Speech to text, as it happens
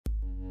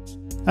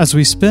As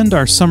we spend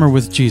our summer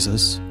with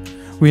Jesus,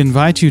 we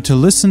invite you to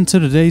listen to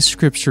today's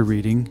scripture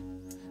reading,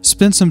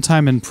 spend some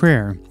time in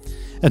prayer,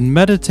 and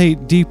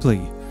meditate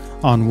deeply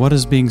on what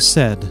is being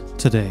said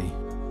today.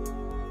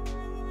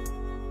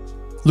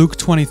 Luke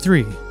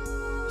 23,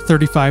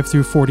 35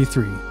 through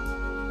 43.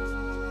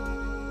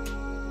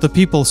 The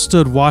people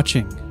stood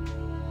watching,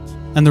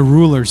 and the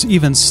rulers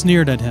even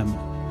sneered at him.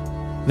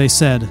 They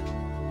said,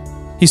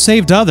 "He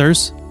saved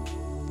others.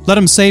 Let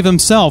him save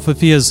himself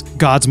if he is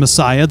God's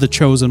Messiah, the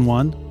chosen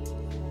one."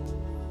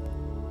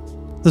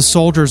 The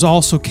soldiers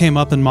also came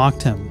up and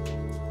mocked him.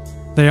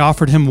 They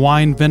offered him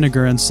wine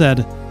vinegar and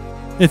said,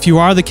 "If you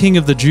are the king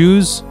of the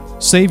Jews,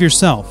 save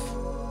yourself."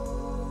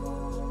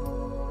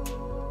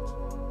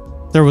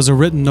 There was a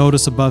written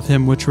notice above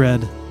him which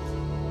read,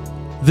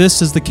 "This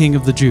is the King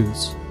of the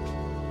Jews."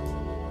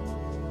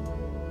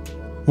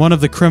 One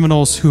of the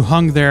criminals who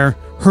hung there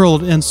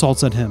hurled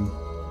insults at him.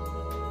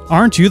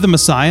 "Aren't you the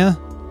Messiah?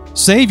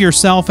 Save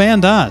yourself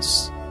and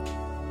us."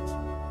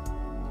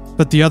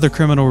 But the other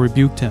criminal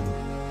rebuked him.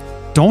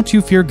 "Don't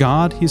you fear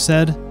God," he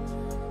said,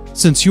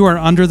 "since you are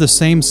under the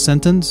same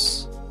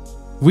sentence?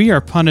 We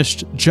are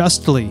punished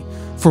justly,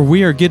 for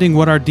we are getting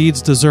what our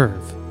deeds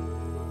deserve.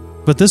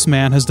 But this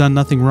man has done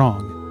nothing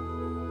wrong."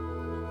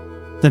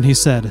 Then he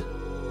said,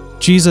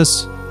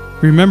 "Jesus,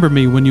 remember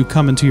me when you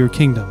come into your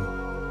kingdom."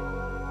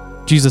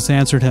 Jesus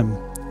answered him,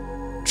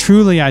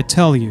 "Truly I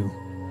tell you,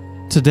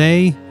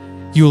 today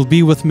you will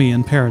be with me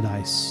in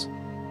paradise."